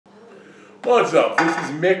What's up? This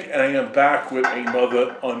is Mick, and I am back with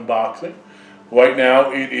another unboxing. Right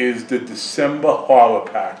now, it is the December Horror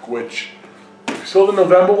Pack, which, if you saw the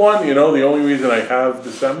November one, you know, the only reason I have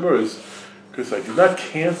December is because I did not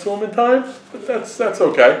cancel them in time, but that's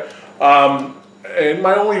okay. And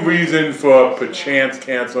my only reason for perchance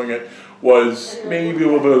canceling it was maybe a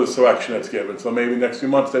little bit of the selection that's given. So maybe next few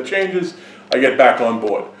months that changes, I get back on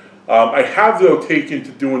board. I have, though, taken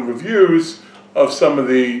to doing reviews of some of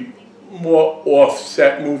the more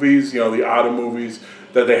offset movies, you know, the odder movies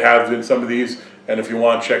that they have in some of these. And if you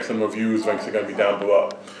want to check some reviews, links are going to be down below.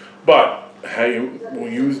 But I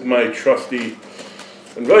will use my trusty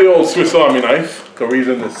and very old Swiss Army knife. The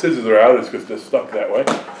reason the scissors are out is because they're stuck that way.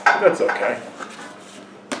 But that's okay.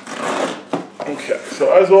 Okay,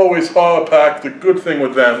 so as always, Horror Pack, the good thing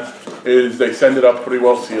with them is they send it up pretty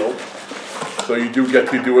well sealed. So you do get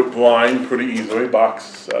to do it blind pretty easily,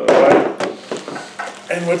 box out of the way.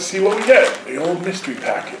 And let's see what we get. The old mystery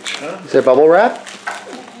package, huh? Is it bubble wrap?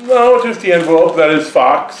 No, just the envelope. That is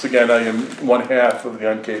Fox. Again, I am one half of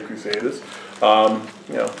the Uncaged Crusaders.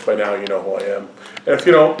 You know, by now you know who I am. And if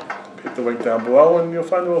you don't, hit the link down below and you'll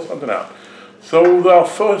find a little something out. So our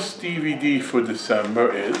first DVD for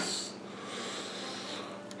December is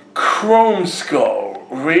Chrome Skull,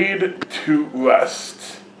 Laid to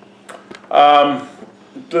Rest. The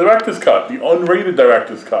director's cut, the unrated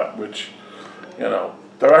director's cut, which, you know,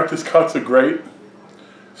 director's cuts are great.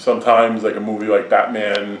 Sometimes, like a movie like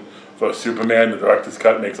Batman vs Superman, the director's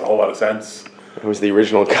cut makes a whole lot of sense. It was the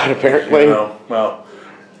original cut, apparently. You know, well,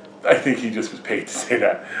 I think he just was paid to say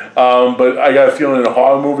that. But I got a feeling in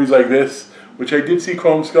horror movies like this, which I did see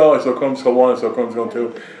Chrome Skull, I saw Chrome Skull 1, I saw Chrome Skull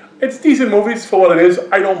 2. It's decent movies for what it is.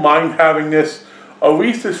 I don't mind having this, at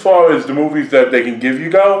least as far as the movies that they can give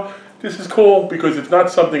you go. This is cool because it's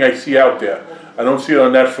not something I see out there. I don't see it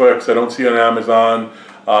on Netflix, I don't see it on Amazon.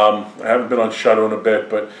 I haven't been on Shudder in a bit,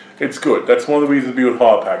 but it's good. That's one of the reasons to be with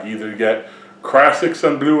Horror Pack. Either to get classics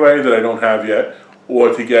on Blu-ray that I don't have yet,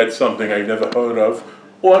 or to get something I've never heard of,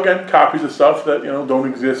 or again, copies of stuff that, you know, don't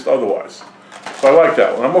exist otherwise. So I like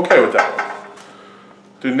that one. I'm okay with that one.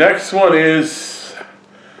 The next one is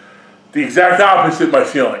the exact opposite of my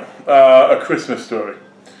feeling. A Christmas Story.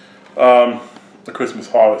 A Christmas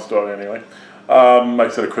horror story, anyway. I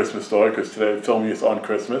said a Christmas story because today the film is on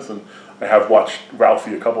Christmas, and I have watched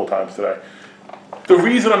Ralphie a couple of times today. The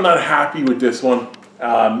reason I'm not happy with this one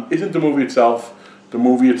isn't the movie itself. The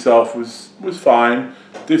movie itself was fine.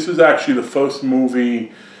 This is actually the first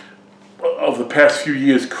movie of the past few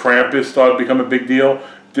years Krampus started to become a big deal.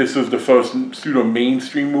 This was the first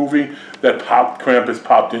pseudo-mainstream movie that Krampus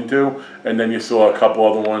popped into, and then you saw a couple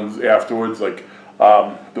other ones afterwards, like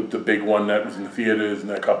the big one that was in the theaters,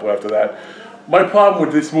 and a couple after that. My problem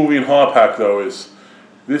with this movie and Horror Pack, though, is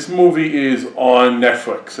this movie is on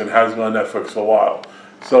Netflix and has been on Netflix for a while.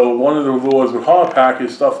 So one of the rules with Horror Pack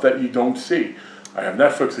is stuff that you don't see. I have a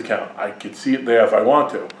Netflix account. I could see it there if I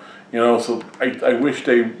want to. You know, so I wish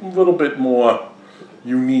they were a little bit more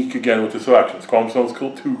unique again with the selections. Chrome Skull's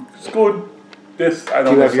cool too. It's good. This, I don't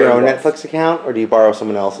know. Do you have your own Netflix account, or do you borrow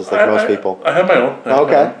someone else's like most people? I have my own.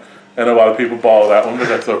 Okay. And a lot of people borrow that one, but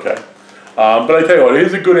that's okay. But I tell you what, it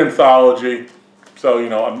is a good anthology, so, you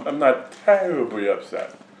know, I'm not terribly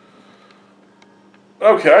upset.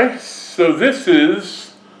 Okay, so this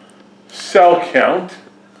is Cell Count.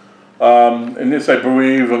 And this, I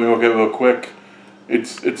believe, let me look at it real quick.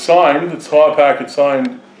 It's signed, it's Horror Pack, it's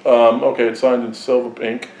signed, okay, it's signed in silver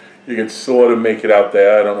ink. You can sort of make it out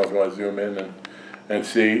there. I don't know if you want to zoom in and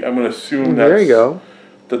see. I'm going to assume that's there you go.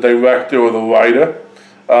 The director or the writer.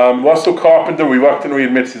 Russell Carpenter reluctantly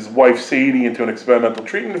admits his wife Sadie into an experimental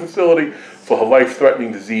treatment facility for her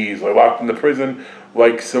life-threatening disease. While locked in the prison,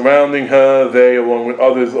 like surrounding her, they, along with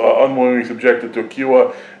others, are unwillingly subjected to a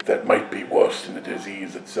cure that might be worse than the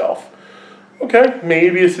disease itself. Okay,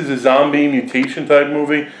 maybe this is a zombie mutation type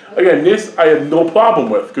movie. Again, this I have no problem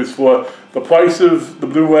with, because for the price of the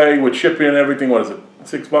Blu-ray with shipping and everything, what is it,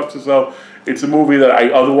 $6 or so? It's a movie that I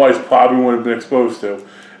otherwise probably wouldn't have been exposed to.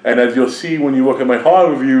 And as you'll see when you look at my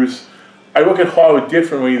horror reviews, I look at horror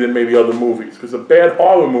differently than maybe other movies, because a bad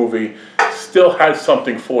horror movie still has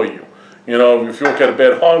something for you. You know, if you look at a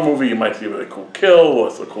bad horror movie, you might see a really cool kill or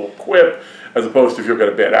it's a cool quip, as opposed to if you look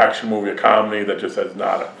at a bad action movie, a comedy that just has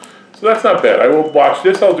nada. So that's not bad. I will watch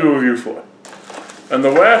this. I'll do a review for it. And the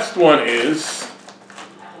last one is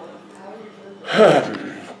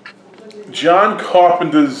John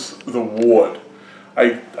Carpenter's The Ward.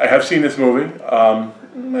 I have seen this movie.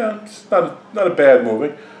 It's not a bad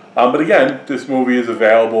movie. But again, this movie is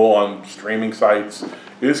available on streaming sites.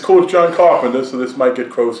 It is cool with John Carpenter, so this might get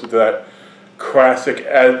closer to that classic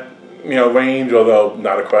range, although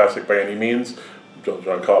not a classic by any means.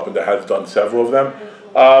 John Carpenter has done several of them.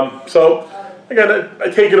 So, again, I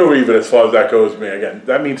take it or leave it as far as that goes. Again,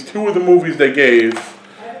 that means 2 of the movies they gave,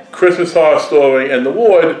 Christmas Horror Story and The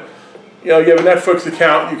Ward, you have a Netflix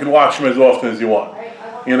account, you can watch them as often as you want.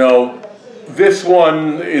 This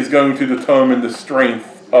one is going to determine the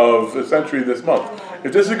strength of essentially this month.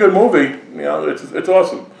 If this is a good movie, it's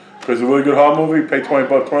awesome. Because it's a really good horror movie, pay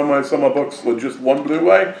 $20, 20 some of books for just 1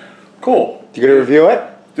 Blu-ray, cool. You gonna review it?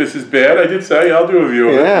 This is bad, I did say, I'll do a review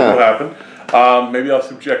of it, what happened. Maybe I'll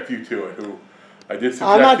subject you to it, I did subject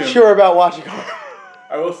I'm not sure about watching horror.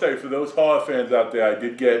 I will say, for those horror fans out there, I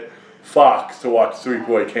did get Fox to watch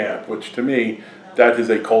Sleepaway Camp, which to me, that is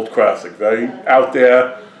a cult classic. Very out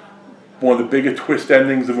there, one of the bigger twist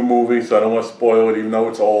endings of a movie, so I don't want to spoil it, even though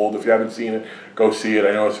it's old. If you haven't seen it, go see it.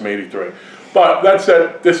 I know it's from '83. But that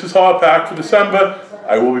said, this is Horror Pack for December.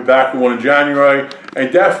 I will be back with one in January.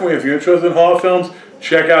 And definitely, if you're interested in horror films,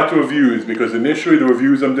 check out the reviews, because initially the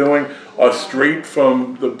reviews I'm doing are straight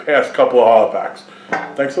from the past couple of Horror Packs.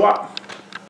 Thanks a lot.